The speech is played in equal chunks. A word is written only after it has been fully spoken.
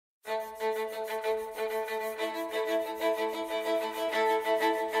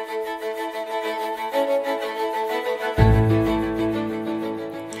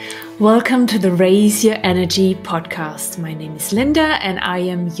Welcome to the Raise Your Energy podcast. My name is Linda and I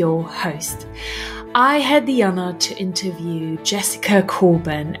am your host. I had the honor to interview Jessica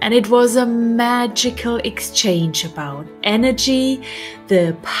Corbin, and it was a magical exchange about energy,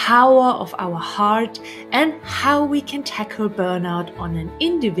 the power of our heart, and how we can tackle burnout on an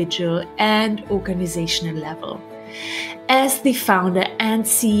individual and organizational level. As the founder and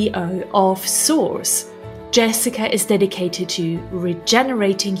CEO of SORCE, Jessica is dedicated to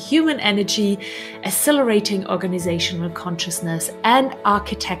regenerating human energy, accelerating organizational consciousness, and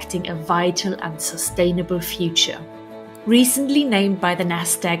architecting a vital and sustainable future. Recently named by the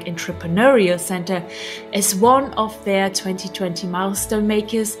Nasdaq Entrepreneurial Center as one of their 2020 Milestone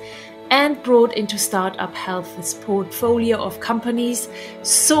Makers and brought into Startup Health's portfolio of companies,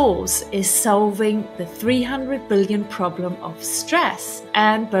 SORCE is solving the 300 billion problem of stress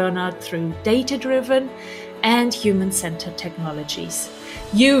and burnout through data-driven and human-centered technologies.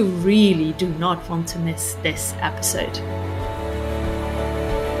 You really do not want to miss this episode.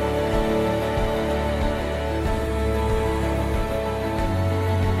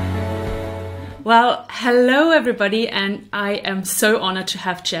 Well, hello everybody, and I am so honored to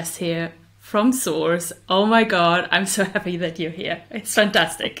have Jess here from SORCE. Oh my God, I'm so happy that you're here. It's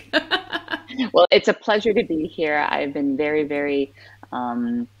fantastic. Well, it's a pleasure to be here. I've been very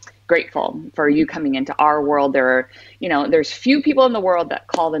grateful for you coming into our world. There's few people in the world that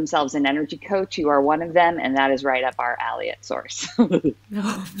call themselves an energy coach. You are one of them, and that is right up our alley at SORCE.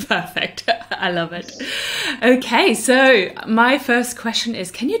 Oh, perfect. I love it. Okay, so my first question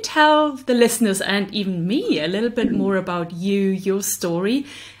is, can you tell the listeners and even me a little bit more about you, your story,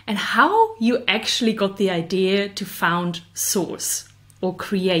 and how you actually got the idea to found SORCE or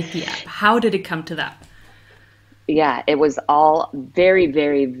create the app? How did it come to that? Yeah, it was all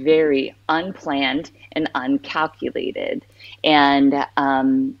very unplanned and uncalculated. And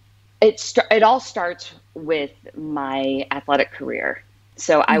it all starts with my athletic career.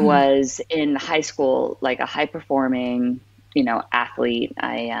 So I was in high school, like a high performing, athlete.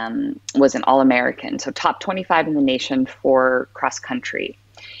 I was an All-American, so top 25 in the nation for cross country.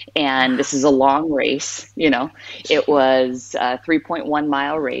 And this is a long race, it was a 3.1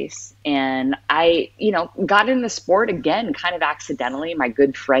 mile race. And I, got in the sport again, kind of accidentally. My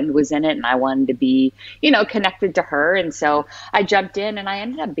good friend was in it and I wanted to be, connected to her. And so I jumped in and I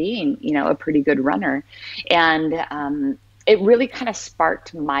ended up being, a pretty good runner. And, it really kind of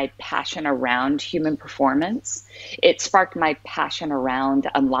sparked my passion around human performance. It sparked my passion around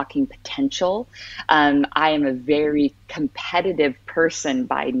unlocking potential. I am a very competitive person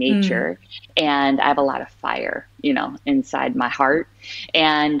by nature, and I have a lot of fire, inside my heart.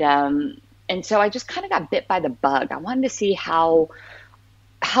 And so I just kind of got bit by the bug. I wanted to see how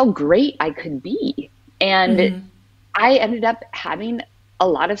great I could be. And I ended up having a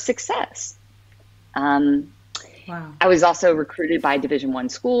lot of success. Wow. I was also recruited by Division I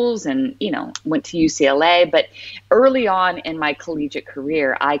schools and, went to UCLA. But early on in my collegiate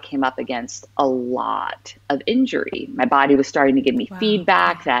career, I came up against a lot of injury. My body was starting to give me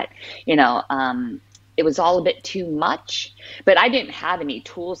feedback that, it was all a bit too much. But I didn't have any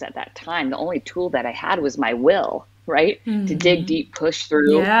tools at that time. The only tool that I had was my will, right? To dig deep, push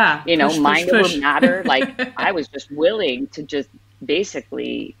through, mind over matter. Like I was just willing to just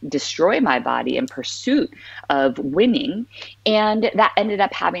basically destroy my body in pursuit of winning. And that ended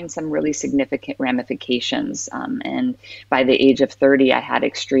up having some really significant ramifications. And by the age of 30, I had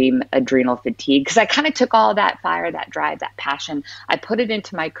extreme adrenal fatigue because I kind of took all that fire, that drive, that passion. I put it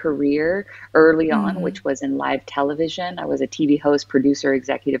into my career early on, which was in live television. I was a TV host, producer,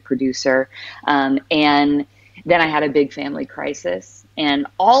 executive producer. And then I had a big family crisis and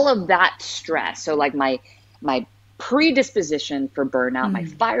all of that stress. So like my predisposition for burnout, my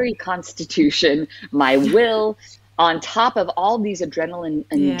fiery constitution, my will, on top of all these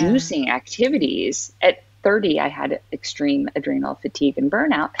adrenaline-inducing activities. At 30, I had extreme adrenal fatigue and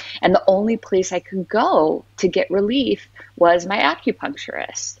burnout. And the only place I could go to get relief was my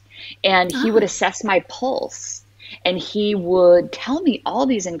acupuncturist. And he would assess my pulse. And he would tell me all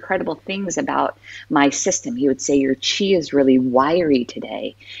these incredible things about my system. He would say, your chi is really wiry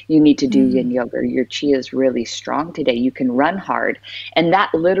today. You need to do yin yoga. Your chi is really strong today. You can run hard. And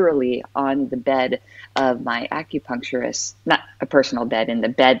that literally on the bed of my acupuncturist, not a personal bed, in the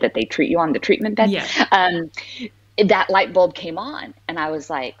bed that they treat you on, the treatment bed, that light bulb came on. And I was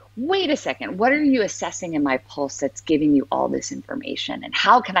like, wait a second, what are you assessing in my pulse that's giving you all this information? And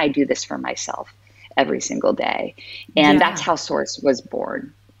how can I do this for myself every single day? And that's how SORCE was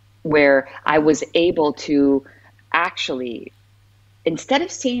born, where I was able to actually instead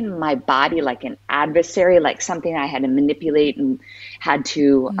of seeing my body like an adversary, like something I had to manipulate and had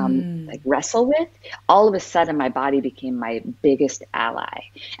to like wrestle with, all of a sudden my body became my biggest ally.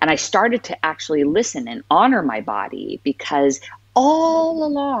 And I started to actually listen and honor my body, because all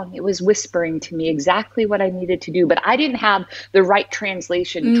along it was whispering to me exactly what I needed to do, but I didn't have the right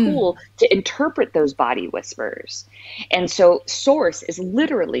translation tool to interpret those body whispers. And so SORCE is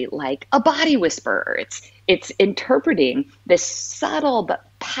literally like a body whisperer. It's interpreting this subtle but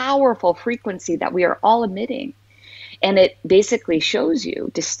powerful frequency that we are all emitting. And it basically shows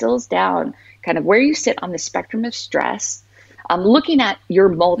you, distills down kind of where you sit on the spectrum of stress, looking at your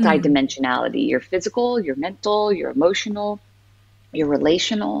multidimensionality, your physical, your mental, your emotional, your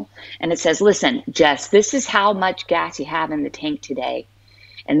relational. And it says, listen, Jess, this is how much gas you have in the tank today.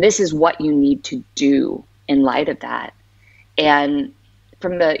 And this is what you need to do in light of that. And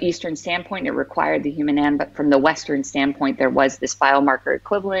from the Eastern standpoint, it required the human hand, but from the Western standpoint, there was this biomarker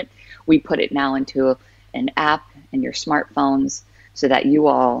equivalent. We put it now into an app in your smartphones so that you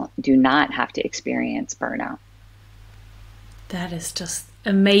all do not have to experience burnout. That is just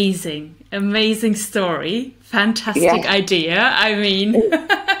amazing. Amazing story. Fantastic idea. I mean,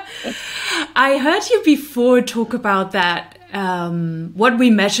 I heard you before talk about that. What we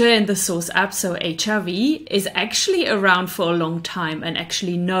measure in the SORCE app, so HRV, is actually around for a long time and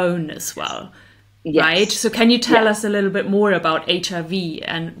actually known as well, right? So can you tell us a little bit more about HRV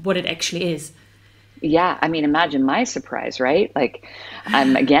and what it actually is? Yeah, I mean, imagine my surprise, right? Like,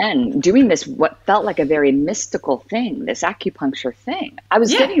 I'm again doing this, what felt like a very mystical thing, this acupuncture thing. I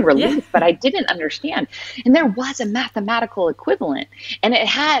was getting relief, but I didn't understand. And there was a mathematical equivalent, and it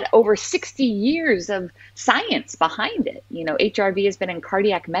had over 60 years of science behind it. You know, HRV has been in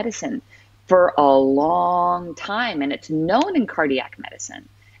cardiac medicine for a long time, and it's known in cardiac medicine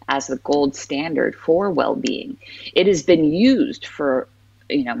as the gold standard for well-being. It has been used for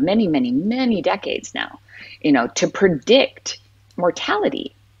many decades now, to predict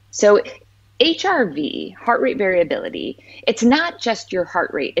mortality. So HRV, heart rate variability, it's not just your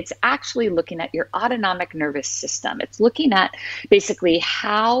heart rate. It's actually looking at your autonomic nervous system. It's looking at basically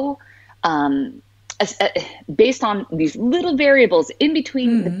how, based on these little variables in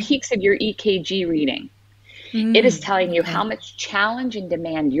between the peaks of your EKG reading, it is telling you how much challenge and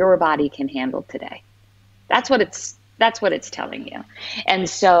demand your body can handle today. That's what it's telling you. And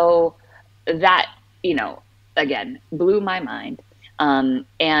so that, again, blew my mind.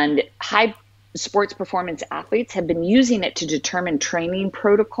 And high sports performance athletes have been using it to determine training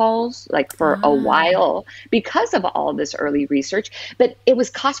protocols, like for a while, because of all this early research. But it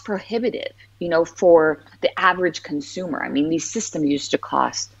was cost prohibitive, for the average consumer. I mean, these systems used to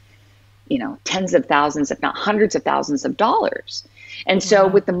cost, tens of thousands, if not hundreds of thousands of dollars. And so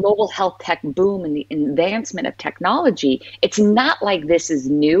with the mobile health tech boom and the advancement of technology, it's not like this is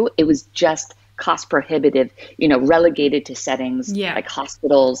new. It was just cost prohibitive, relegated to settings like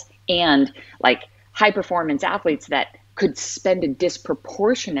hospitals and like high performance athletes that could spend a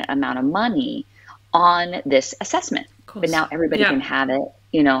disproportionate amount of money on this assessment. But now everybody can have it,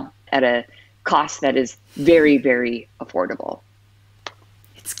 at a cost that is very, very affordable.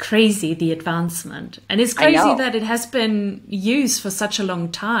 It's crazy, the advancement. And it's crazy that it has been used for such a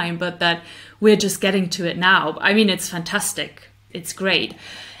long time, but that we're just getting to it now. I mean, it's fantastic. It's great.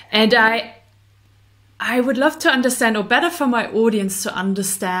 And I would love to understand, or better for my audience to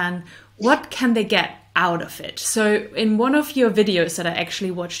understand, what can they get out of it? So in one of your videos that I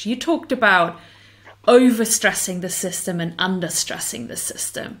actually watched, you talked about overstressing the system and understressing the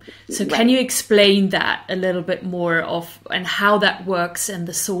system. So can you explain that a little bit more and how that works in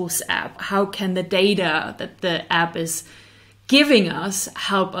the SORCE app? How can the data that the app is giving us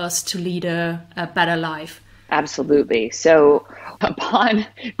help us to lead a better life? Absolutely. So upon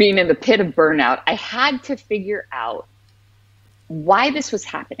being in the pit of burnout, I had to figure out why this was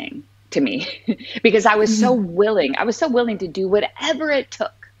happening to me because I was so willing. I was so willing to do whatever it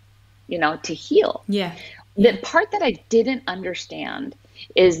took, to heal. The part that I didn't understand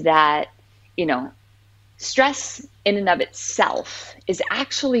is that, stress in and of itself is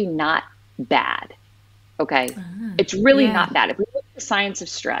actually not bad. Okay. It's really not bad. If we look at the science of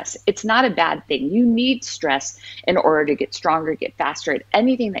stress, it's not a bad thing. You need stress in order to get stronger, get faster at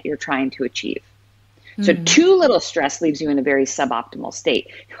anything that you're trying to achieve. So too little stress leaves you in a very suboptimal state.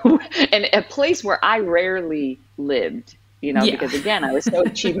 And a place where I rarely lived, because again, I was so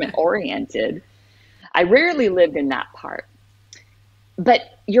achievement oriented. I rarely lived in that part. But,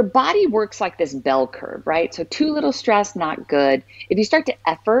 your body works like this bell curve, right? So too little stress, not good. If you start to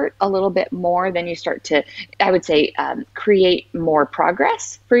effort a little bit more, then you start to, I would say, create more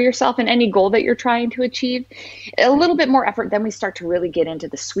progress for yourself in any goal that you're trying to achieve. A little bit more effort, then we start to really get into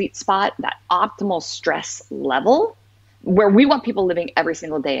the sweet spot, that optimal stress level, where we want people living every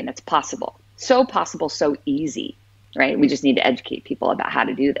single day, and it's possible. So possible, so easy, right? We just need to educate people about how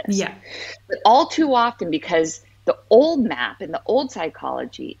to do this. Yeah. But all too often, because the old map and the old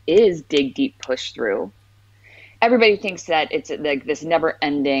psychology is dig deep, push through, everybody thinks that it's like this never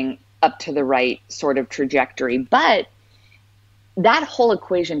ending up to the right sort of trajectory. But that whole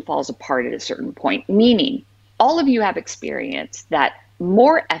equation falls apart at a certain point, meaning all of you have experienced that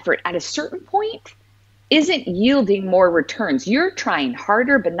more effort at a certain point isn't yielding more returns. You're trying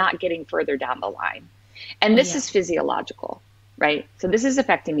harder, but not getting further down the line. And this is physiological. Right? So this is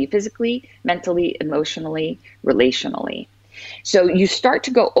affecting you physically, mentally, emotionally, relationally. So you start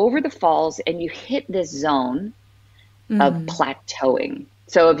to go over the falls and you hit this zone of plateauing.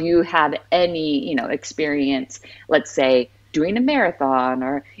 So if you have any, experience, let's say doing a marathon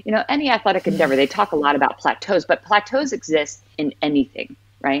or, any athletic endeavor, they talk a lot about plateaus, but plateaus exist in anything,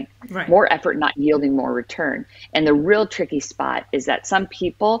 right? More effort not yielding more return. And the real tricky spot is that some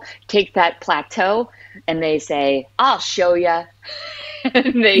people take that plateau and they say, I'll show you.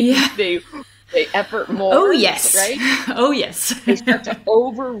 And they effort more. Oh, yes. Right? Oh, yes. They start to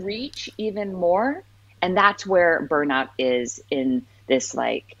overreach even more. And that's where burnout is, in this,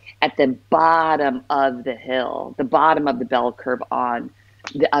 like, at the bottom of the hill, the bottom of the bell curve on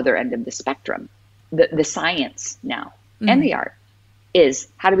the other end of the spectrum. The science now and the art is,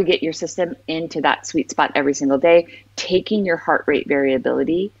 how do we get your system into that sweet spot every single day? Taking your heart rate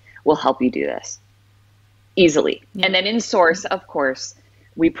variability will help you do this easily. And then in SORCE, of course,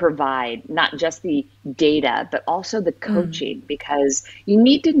 we provide not just the data, but also the coaching, because you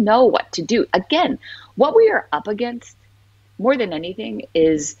need to know what to do. Again, what we are up against more than anything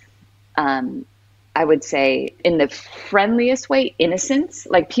is, I would say, in the friendliest way, innocence.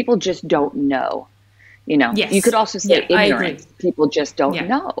 Like, people just don't know. You could also say ignorance. People just don't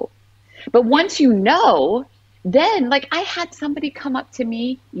know. But once you know, then, like, I had somebody come up to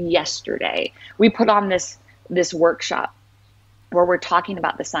me yesterday. We put on this workshop where we're talking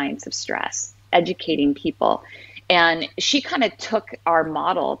about the science of stress, educating people. And she kind of took our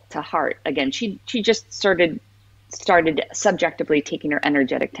model to heart. Again, she just started subjectively taking her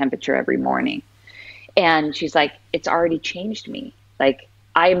energetic temperature every morning. And she's like, it's already changed me. Like,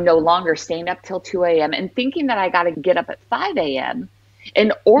 I am no longer staying up till 2 a.m. and thinking that I got to get up at 5 a.m.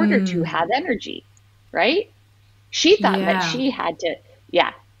 in order to have energy, right? She thought that she had to,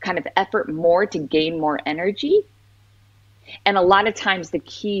 kind of effort more to gain more energy. And a lot of times the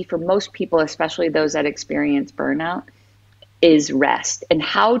key for most people, especially those that experience burnout, is rest, and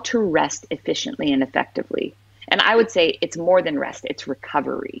how to rest efficiently and effectively. And I would say it's more than rest, it's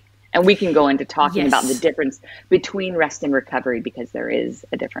recovery. And we can go into talking about the difference between rest and recovery, because there is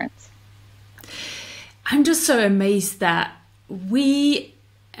a difference. I'm just so amazed that we,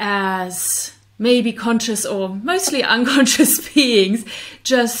 as maybe conscious or mostly unconscious beings,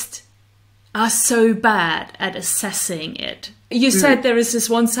 just are so bad at assessing it. You said there is this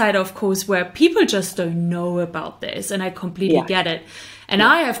one side, of course, where people just don't know about this, and I completely get it. And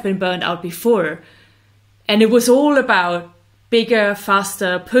I have been burned out before, and it was all about bigger,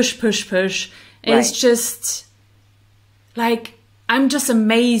 faster, push, push, push. And it's just like, I'm just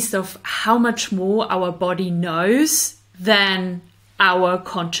amazed of how much more our body knows than our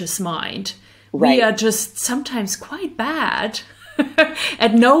conscious mind. We are just sometimes quite bad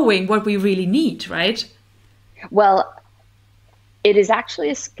at knowing what we really need, right? Well, it is actually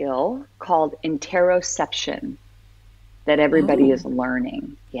a skill called interoception that everybody is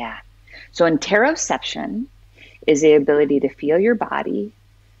learning. Yeah. So interoception is the ability to feel your body,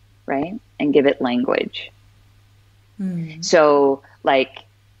 right? And give it language. So, like,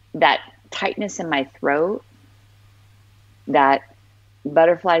 that tightness in my throat, that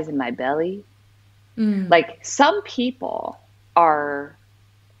butterflies in my belly, like, some people are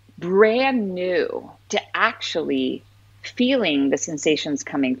brand new to actually feeling the sensations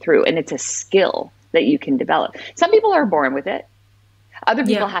coming through. And it's a skill that you can develop. Some people are born with it. Other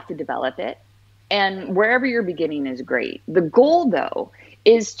people have to develop it. And wherever you're beginning is great. The goal, though,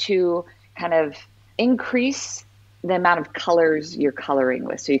 is to kind of increase the amount of colors you're coloring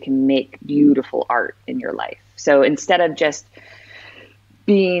with, so you can make beautiful art in your life. So instead of just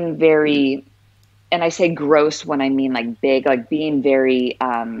being very, and I say gross when I mean like big, like being very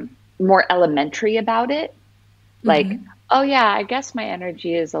more elementary about it, like, oh yeah, I guess my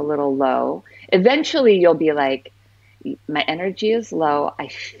energy is a little low. Eventually you'll be like, my energy is low. I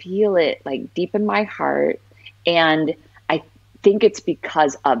feel it like deep in my heart. And I think it's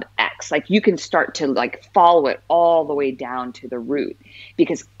because of X. Like you can start to like follow it all the way down to the root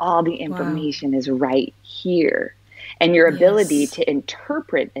because all the information is right here. And your ability to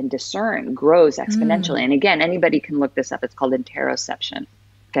interpret and discern grows exponentially. And again, anybody can look this up. It's called interoception.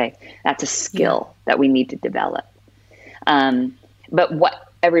 Okay. That's a skill that we need to develop. But what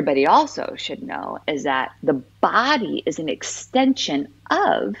everybody also should know is that the body is an extension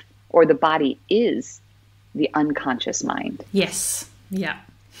of, or the body is the unconscious mind. Yes. Yeah.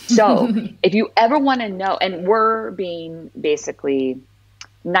 So if you ever want to know, and we're being basically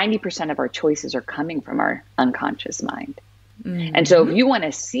 90% of our choices are coming from our unconscious mind. Mm-hmm. And so if you want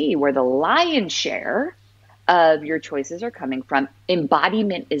to see where the lion's share of your choices are coming from,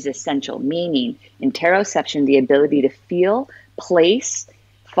 embodiment is essential, meaning interoception, the ability to feel, place,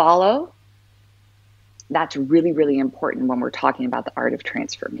 follow. That's really, really important when we're talking about the art of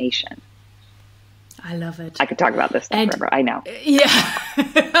transformation. I love it. I could talk about this stuff forever. I know. Yeah,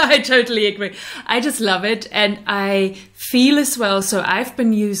 I totally agree. I just love it. And I feel as well. So I've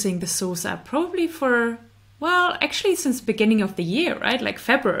been using the SORCE app probably for, well, actually since the beginning of the year, right? Like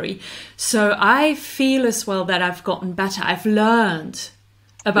February. So I feel as well that I've gotten better. I've learned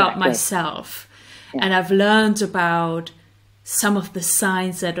about myself and I've learned about some of the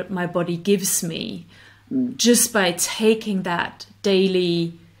signs that my body gives me just by taking that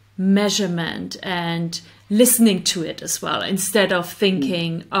daily measurement and listening to it as well, instead of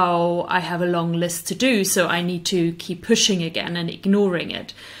thinking, oh, I have a long list to do, so I need to keep pushing again and ignoring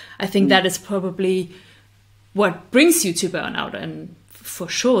it. I think that is probably what brings you to burnout. And for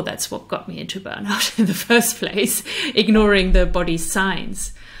sure, that's what got me into burnout in the first place, ignoring the body's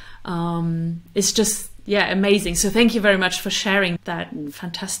signs. It's just, amazing. So thank you very much for sharing that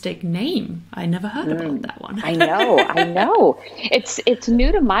fantastic name. I never heard about that one. I know. It's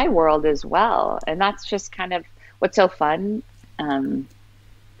new to my world as well. And that's just kind of what's so fun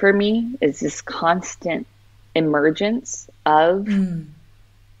for me is this constant emergence of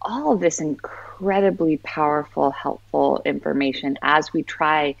all of this incredibly powerful, helpful information as we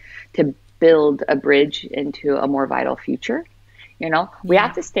try to build a bridge into a more vital future. You know, we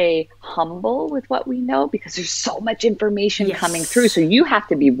have to stay humble with what we know because there's so much information coming through. So you have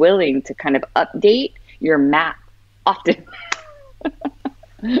to be willing to kind of update your map often.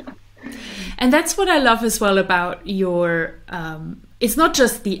 And that's what I love as well about your, it's not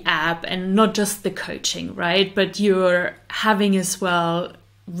just the app and not just the coaching, right? But you're having as well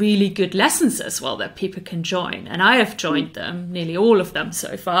really good lessons as well that people can join. And I have joined them, nearly all of them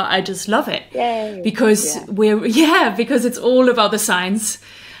so far. I just love it. Yay. Because because it's all about the science.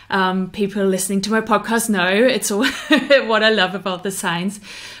 People listening to my podcast know it's all what I love about the science,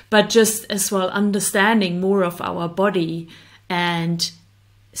 but just as well understanding more of our body. And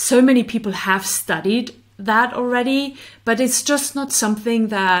so many people have studied that already, but it's just not something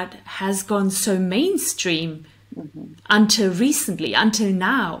that has gone so mainstream until recently, until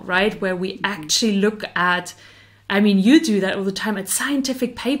now, right? Where we actually look at, I mean, you do that all the time, at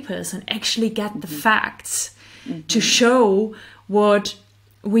scientific papers and actually get the facts to show what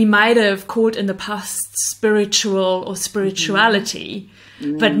we might have called in the past spiritual or spirituality.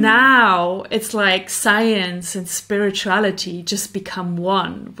 But now it's like science and spirituality just become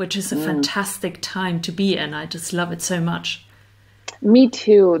one, which is a fantastic time to be in. I just love it so much. Me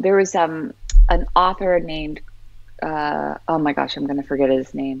too. There was an author named oh my gosh, I'm going to forget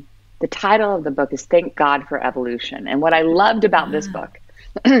his name. The title of the book is Thank God for Evolution. And what I loved about this book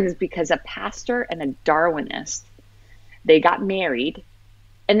is because a pastor and a Darwinist, they got married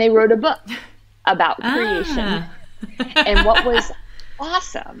and they wrote a book about creation. And what was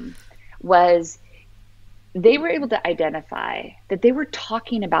awesome was they were able to identify that they were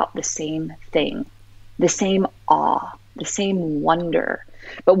talking about the same thing, the same awe, the same wonder.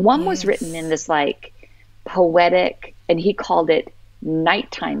 But one was written in this like poetic, and he called it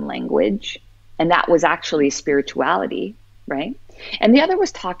nighttime language, and that was actually spirituality, right? And the other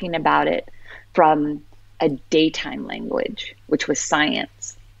was talking about it from a daytime language, which was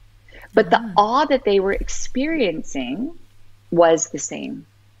science. But the awe that they were experiencing was the same.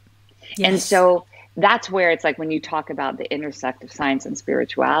 And so that's where it's like when you talk about the intersect of science and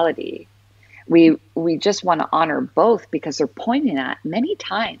spirituality, we just want to honor both because they're pointing at many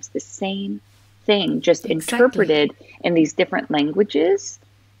times the same thing, just interpreted in these different languages,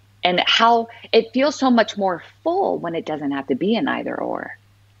 and how it feels so much more full when it doesn't have to be an either or,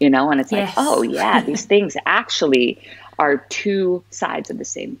 you know, and it's like, oh yeah, these things actually are two sides of the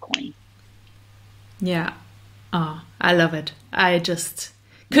same coin. Yeah. Oh, I love it. I just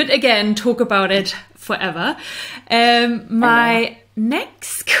Could again talk about it forever. My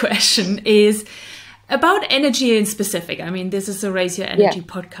next question is about energy in specific. I mean, this is a Raise Your Energy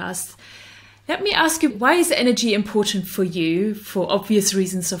podcast. Let me ask you, why is energy important for you? For obvious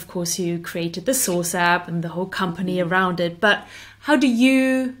reasons, of course, you created the SORCE app and the whole company around it. But how do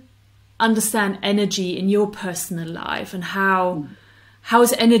you understand energy in your personal life, and how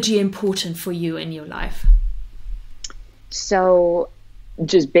is energy important for you in your life? So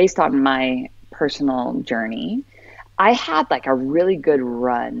just based on my personal journey, I had like a really good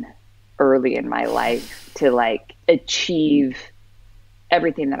run early in my life to like achieve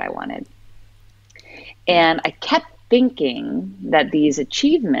everything that I wanted. And I kept thinking that these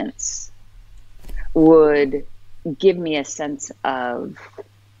achievements would give me a sense of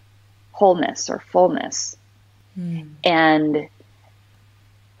wholeness or fullness. And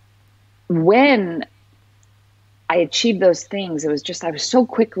when I achieved those things, it was just, I was so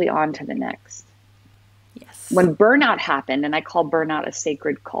quickly on to the next. Yes. When burnout happened, and I call burnout a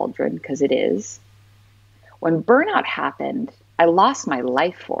sacred cauldron because it is. When burnout happened, I lost my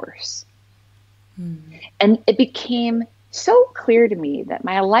life force. And it became so clear to me that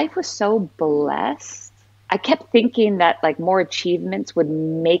my life was so blessed. I kept thinking that like more achievements would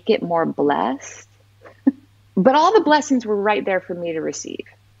make it more blessed. But all the blessings were right there for me to receive.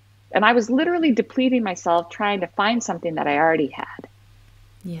 And I was literally depleting myself trying to find something that I already had.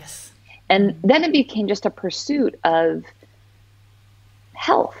 Yes. And then it became just a pursuit of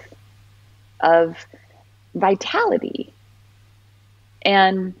health, of vitality.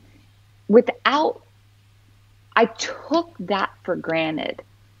 And I took that for granted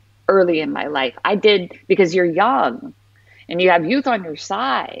early in my life. I did, because you're young and you have youth on your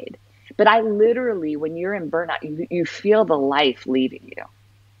side. But I literally, when you're in burnout, you feel the life leaving you.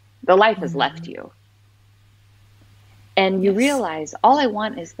 The life has left you. And you realize all I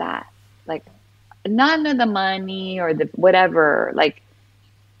want is that. Like, none of the money or the whatever, like,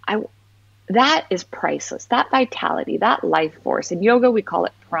 that is priceless. That vitality, that life force. In yoga, we call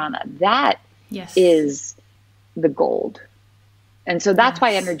it prana. That is the gold. And so that's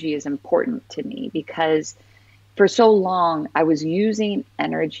why energy is important to me, because for so long I was using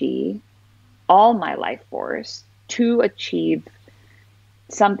energy, all my life force, to achieve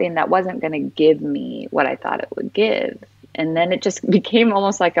something that wasn't going to give me what I thought it would give. And then it just became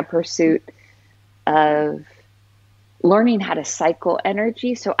almost like a pursuit of learning how to cycle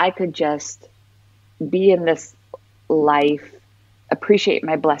energy so I could just be in this life, appreciate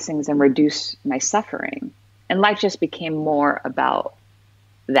my blessings, and reduce my suffering. And life just became more about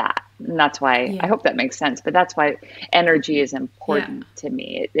that. And that's why, I hope that makes sense, but that's why energy is important to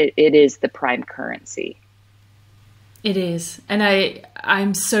me. It is the prime currency. It is. And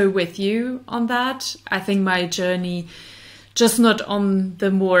I'm so with you on that. I think my journey, just not on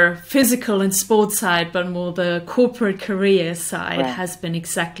the more physical and sports side, but more the corporate career side, has been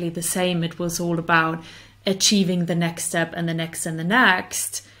exactly the same. It was all about achieving the next step and the next and the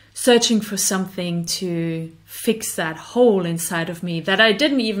next, searching for something to fix that hole inside of me that I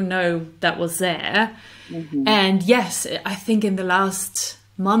didn't even know that was there. And yes, I think in the last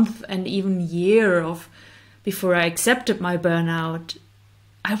month and even year of before I accepted my burnout,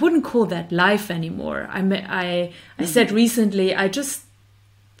 I wouldn't call that life anymore. I said recently, I just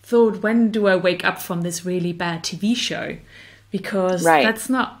thought, when do I wake up from this really bad TV show? Because that's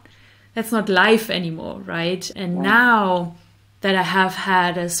not life anymore, right? And now that I have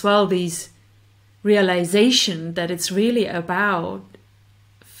had as well these realization that it's really about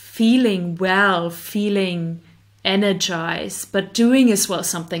feeling well, feeling energized, but doing as well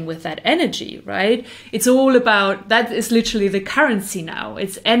something with that energy, right? It's all about, that is literally the currency now.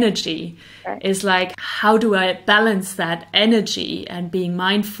 It's energy. It's like, how do I balance that energy and being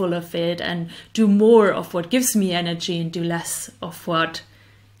mindful of it and do more of what gives me energy and do less of what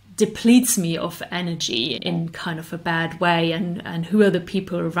depletes me of energy in kind of a bad way, and who are the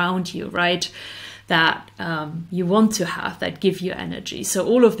people around you, right, that you want to have that give you energy. So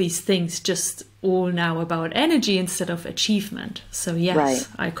all of these things just all now about energy instead of achievement. So yes,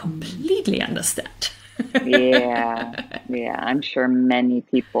 I completely understand. I'm sure many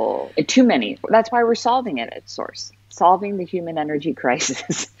people, too many, that's why we're solving it at SORCE, solving the human energy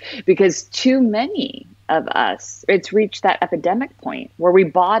crisis, because too many of us, it's reached that epidemic point where we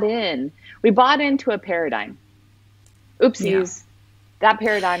bought into a paradigm. Oopsies, that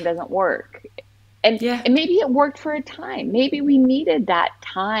paradigm doesn't work. And maybe it worked for a time. Maybe we needed that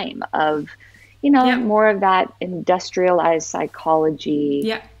time of, more of that industrialized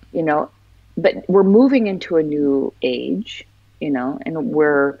psychology, but we're moving into a new age, and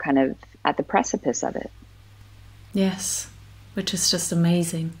we're kind of at the precipice of it. Yes. which is just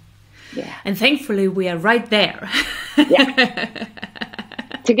amazing. Yeah. And thankfully we are right there. Yeah.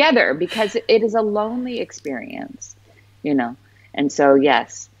 Together, because it is a lonely experience, you know? And so,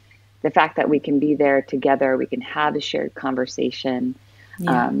 yes, the fact that we can be there together, we can have a shared conversation.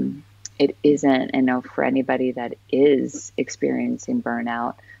 Yeah. It isn't, and know for anybody that is experiencing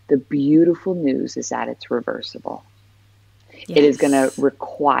burnout, the beautiful news is that it's reversible. Yes. It is going to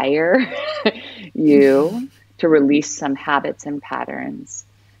require you to release some habits and patterns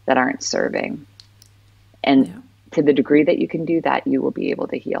that aren't serving. And to the degree that you can do that, you will be able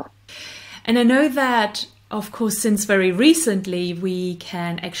to heal. And I know that, of course, since very recently, we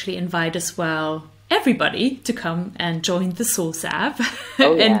can actually invite as well everybody to come and join the SORCE app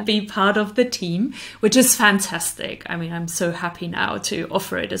and be part of the team, which is fantastic. I mean, I'm so happy now to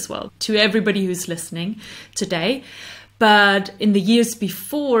offer it as well to everybody who's listening today. But in the years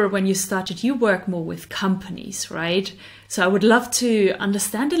before, when you started, you work more with companies, right? So I would love to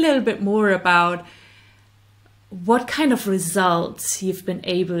understand a little bit more about what kind of results you've been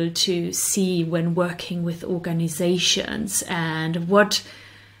able to see when working with organizations, and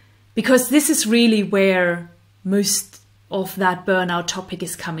because this is really where most of that burnout topic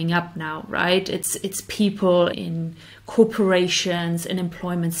is coming up now, right? It's people in corporations and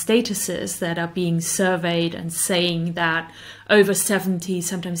employment statuses that are being surveyed and saying that over 70,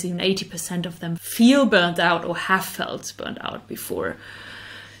 sometimes even 80% of them feel burnt out or have felt burnt out before.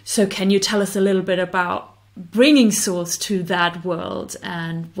 So can you tell us a little bit about bringing SORCE to that world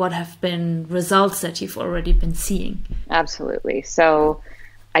and what have been results that you've already been seeing? Absolutely. So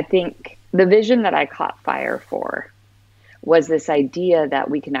I think the vision that I caught fire for was this idea that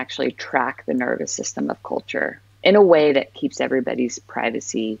we can actually track the nervous system of culture in a way that keeps everybody's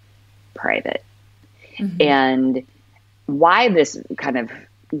privacy private. Mm-hmm. And why this kind of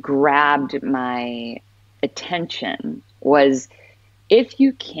grabbed my attention was, if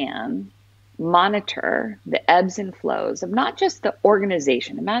you can monitor the ebbs and flows of not just the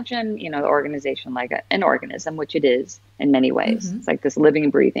organization. Imagine, the organization like an organism, which it is in many ways. Mm-hmm. It's like this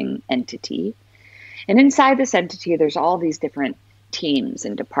living, breathing entity. And inside this entity, there's all these different teams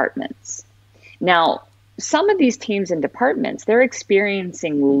and departments. Now, some of these teams and departments, they're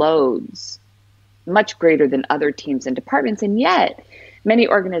experiencing loads much greater than other teams and departments. And yet, many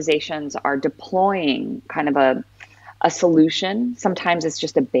organizations are deploying kind of a solution. Sometimes it's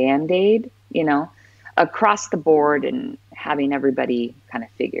just a Band-Aid, across the board, and having everybody kind of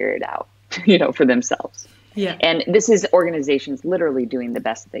figure it out, for themselves. Yeah. And this is organizations literally doing the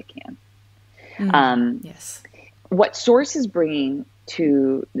best that they can. Yes. What SORCE is bringing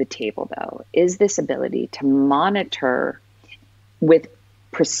to the table, though, is this ability to monitor with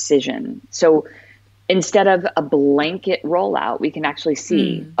precision. So instead of a blanket rollout, we can actually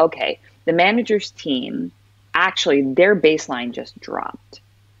see, okay, the manager's team, actually their baseline just dropped.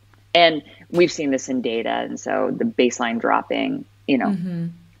 And we've seen this in data. And so the baseline dropping,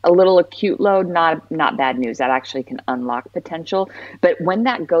 a little acute load, not bad news. That actually can unlock potential. But when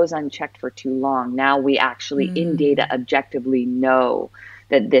that goes unchecked for too long, now we actually in data objectively know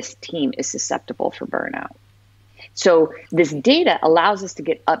that this team is susceptible for burnout. So this data allows us to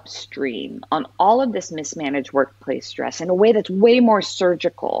get upstream on all of this mismanaged workplace stress in a way that's way more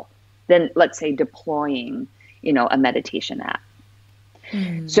surgical than, let's say, deploying, a meditation app.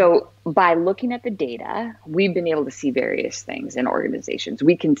 So by looking at the data, we've been able to see various things in organizations.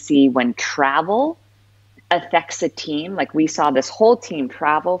 We can see when travel affects a team, like we saw this whole team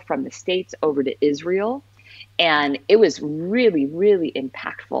travel from the States over to Israel, and it was really, really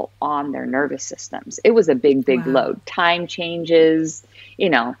impactful on their nervous systems. It was a big load. Time changes,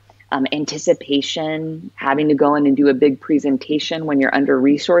 anticipation, having to go in and do a big presentation when you're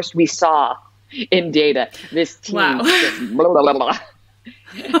under-resourced. We saw in data this team just blah, blah, blah, blah.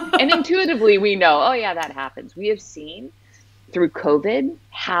 And intuitively we know, oh yeah, that happens. We have seen through COVID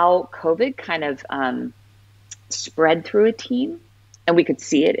how COVID kind of spread through a team, and we could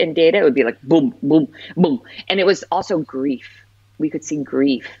see it in data. It would be like boom, boom, boom. And it was also grief. We could see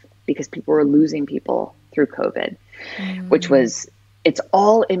grief because people were losing people through COVID, which was, it's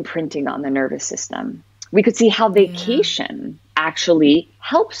all imprinting on the nervous system. We could see how vacation actually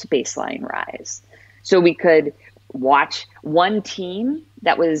helps baseline rise. So we could watch one team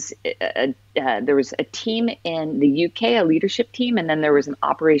that was, there was a team in the UK, a leadership team, and then there was an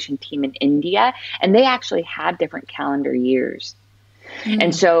operation team in India, and they actually had different calendar years.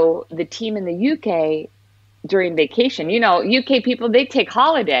 And so the team in the UK during vacation, UK people, they take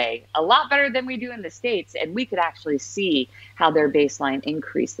holiday a lot better than we do in the States. And we could actually see how their baseline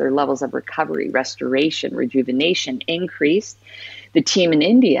increased, their levels of recovery, restoration, rejuvenation increased. The team in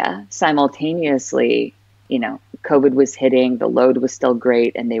India simultaneously, COVID was hitting, the load was still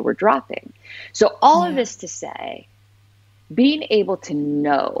great, and they were dropping. So all of this to say, being able to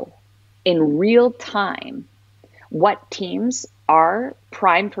know in real time what teams are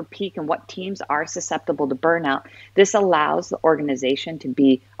primed for peak and what teams are susceptible to burnout, this allows the organization to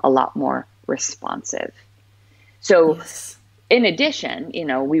be a lot more responsive. So in addition,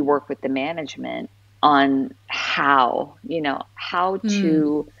 we work with the management on how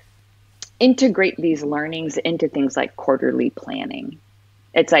to integrate these learnings into things like quarterly planning.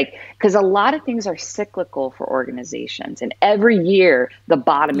 It's like, because a lot of things are cyclical for organizations, and every year the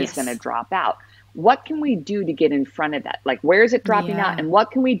bottom is going to drop out. What can we do to get in front of that? Like, where is it dropping out? And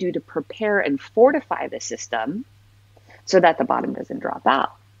what can we do to prepare and fortify the system so that the bottom doesn't drop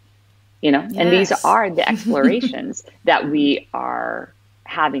out? And these are the explorations that we are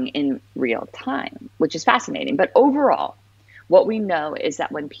having in real time, which is fascinating. But overall, what we know is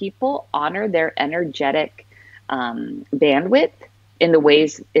that when people honor their energetic bandwidth in the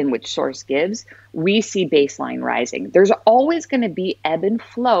ways in which SORCE gives, we see baseline rising. There's always going to be ebb and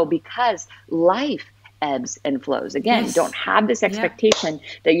flow because life ebbs and flows. Again, don't have this expectation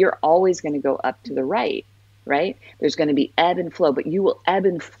that you're always going to go up to the right? There's going to be ebb and flow, but you will ebb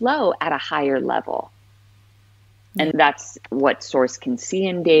and flow at a higher level. And that's what SORCE can see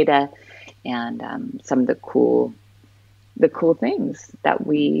in data, and some of the cool things that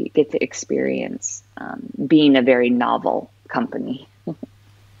we get to experience being a very novel company.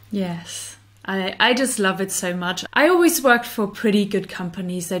 Yes. I just love it so much. I always worked for pretty good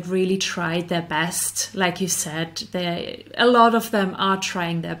companies that really tried their best. Like you said, a lot of them are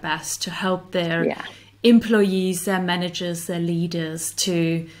trying their best to help their employees, their managers, their leaders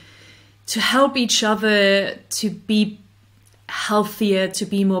to help each other to be healthier, to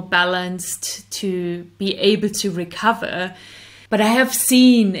be more balanced, to be able to recover. But I have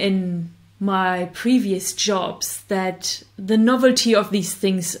seen in my previous jobs that the novelty of these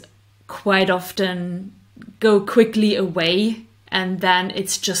things quite often go quickly away, and then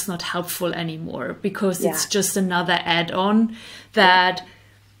it's just not helpful anymore because it's just another add-on that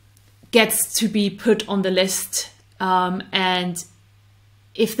gets to be put on the list. And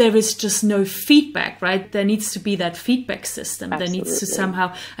if there is just no feedback, right, there needs to be that feedback system. There needs to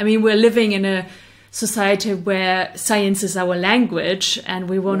somehow, we're living in a society where science is our language, and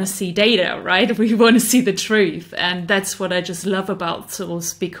we want to see data, right? We want to see the truth. And that's what I just love about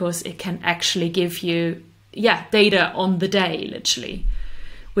SORCE, because it can actually give you, data on the day, literally,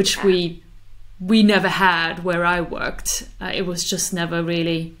 which we never had where I worked. It was just never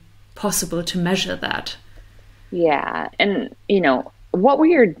really possible to measure that. Yeah. And, what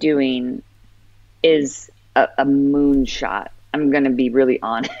we are doing is a moonshot. I'm going to be really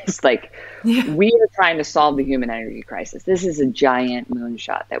honest. We are trying to solve the human energy crisis. This is a giant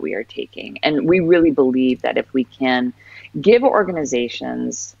moonshot that we are taking. And we really believe that if we can give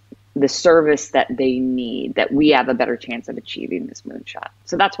organizations the service that they need, that we have a better chance of achieving this moonshot.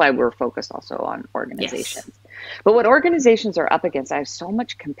 So that's why we're focused also on organizations. But what organizations are up against, I have so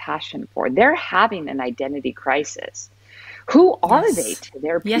much compassion for. They're having an identity crisis. Who are they to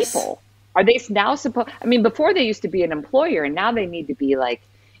their people? Are they now supposed, before they used to be an employer, and now they need to be like,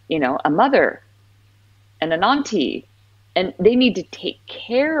 a mother and an auntie, and they need to take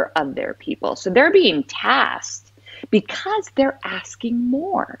care of their people. So they're being tasked because they're asking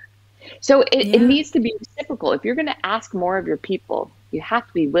more. So it needs to be reciprocal. If you're going to ask more of your people, you have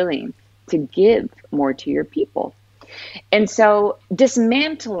to be willing to give more to your people. And so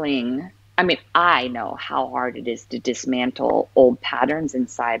dismantling, I know how hard it is to dismantle old patterns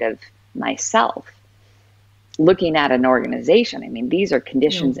inside of myself. Looking at an organization, these are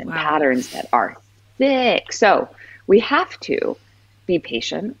conditions and patterns that are thick. So we have to be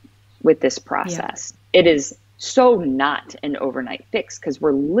patient with this process. It is so not an overnight fix, because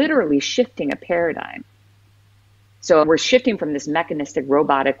we're literally shifting a paradigm. So we're shifting from this mechanistic,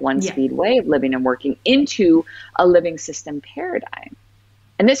 robotic, one-speed way of living and working into a living system paradigm.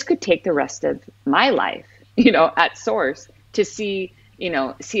 And this could take the rest of my life, at SORCE to see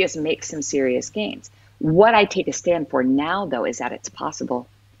us make some serious gains. What I take a stand for now, though, is that it's possible.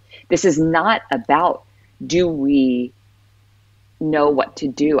 This is not about, do we know what to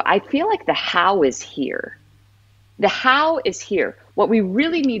do? I feel like the how is here. The how is here. What we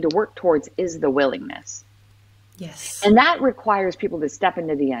really need to work towards is the willingness. Yes. And that requires people to step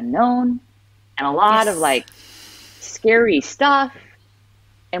into the unknown and a lot of scary stuff.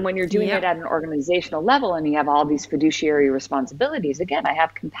 And when you're doing it at an organizational level and you have all these fiduciary responsibilities, again, I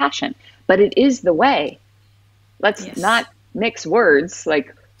have compassion, but it is the way. Let's not mix words.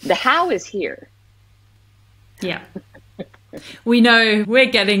 The how is here. Yeah. We know we're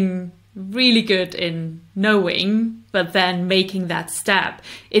getting really good in knowing, but then making that step.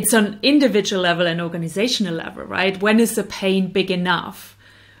 It's on individual level and organizational level, right? When is the pain big enough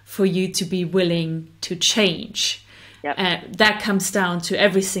for you to be willing to change? Yep. That comes down to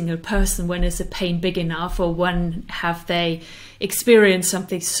every single person. When is the pain big enough, or when have they experienced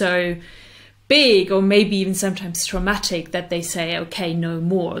something so big, or maybe even sometimes traumatic, that they say, okay, no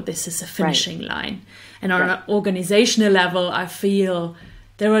more, this is a finishing line. And on an organizational level, I feel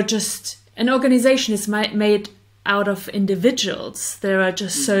there are just, an organization is made out of individuals. There are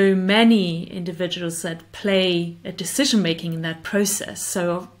just so many individuals that play a decision making in that process.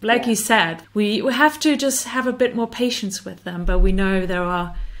 So like you said, we have to just have a bit more patience with them. But we know there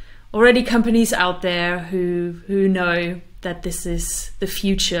are already companies out there who know that this is the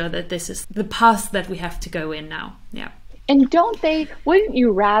future, that this is the path that we have to go in now. Yeah. And wouldn't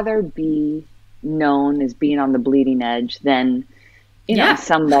you rather be known as being on the bleeding edge than, you know,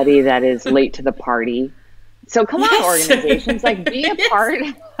 somebody that is late to the party? So come on, organizations, like, be a part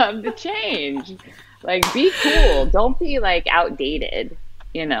of the change. Like, be cool. Don't be like outdated,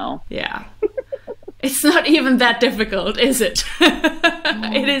 you know? Yeah. It's not even that difficult, is it?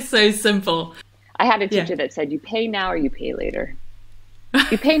 It is so simple. I had a teacher that said, you pay now or you pay later.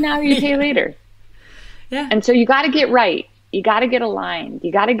 You pay now or you pay later. Yeah. And so you got to get right. You got to get aligned.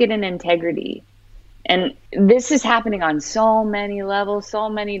 You got to get in integrity. And this is happening on so many levels, so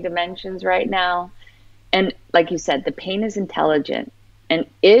many dimensions right now. And like you said, the pain is intelligent. And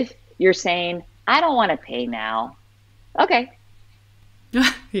if you're saying, I don't want to pay now, okay.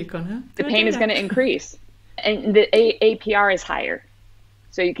 The pain is going to increase. And the APR is higher.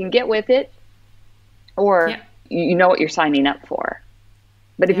 So you can get with it, or you know what you're signing up for.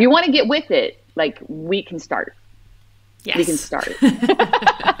 But if you want to get with it, like, we can start. Yes. We can start.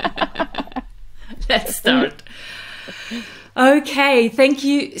 Let's start. Okay, thank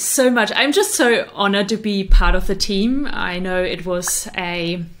you so much. I'm just so honored to be part of the team. I know it was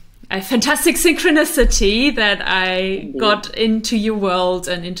a fantastic synchronicity that I got into your world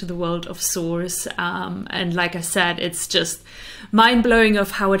and into the world of SORCE. And like I said, it's just mind-blowing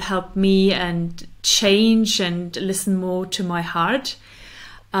of how it helped me and change and listen more to my heart.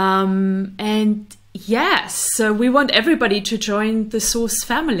 And yes, so we want everybody to join the SORCE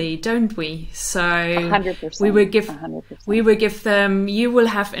family, don't we? So 100%, we will give 100%. We will give them, you will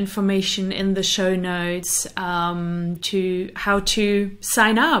have information in the show notes to how to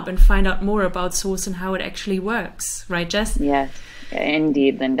sign up and find out more about SORCE and how it actually works. Right, Jess? Yes,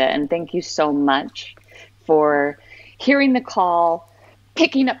 indeed, Linda. And thank you so much for hearing the call,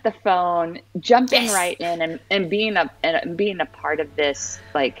 picking up the phone, jumping right in, and being a part of this,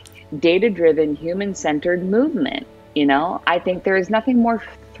 like, data-driven, human-centered movement. You know, I think there is nothing more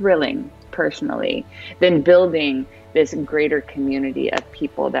thrilling, personally, than building this greater community of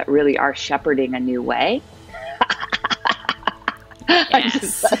people that really are shepherding a new way.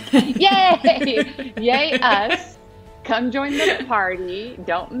 Yes. Yay! Yay us! Come join the party.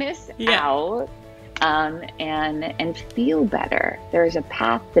 Don't miss out. And feel better. There's a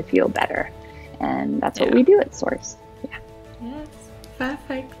path to feel better, and that's what we do at SORCE. Yes.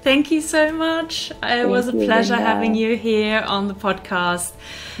 Perfect. Thank you so much. It was a pleasure having you here on the podcast.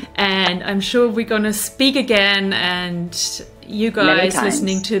 And I'm sure we're going to speak again, and you guys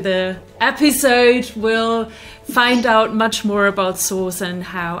listening to the episode will find out much more about SORCE and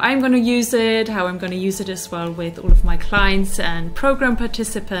how I'm going to use it, how I'm going to use it as well with all of my clients and program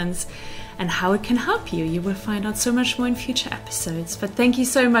participants, and how it can help you. You will find out so much more in future episodes. But thank you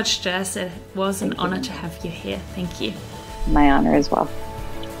so much, Jess. It was an honor to have you here. Thank you. My honor as well.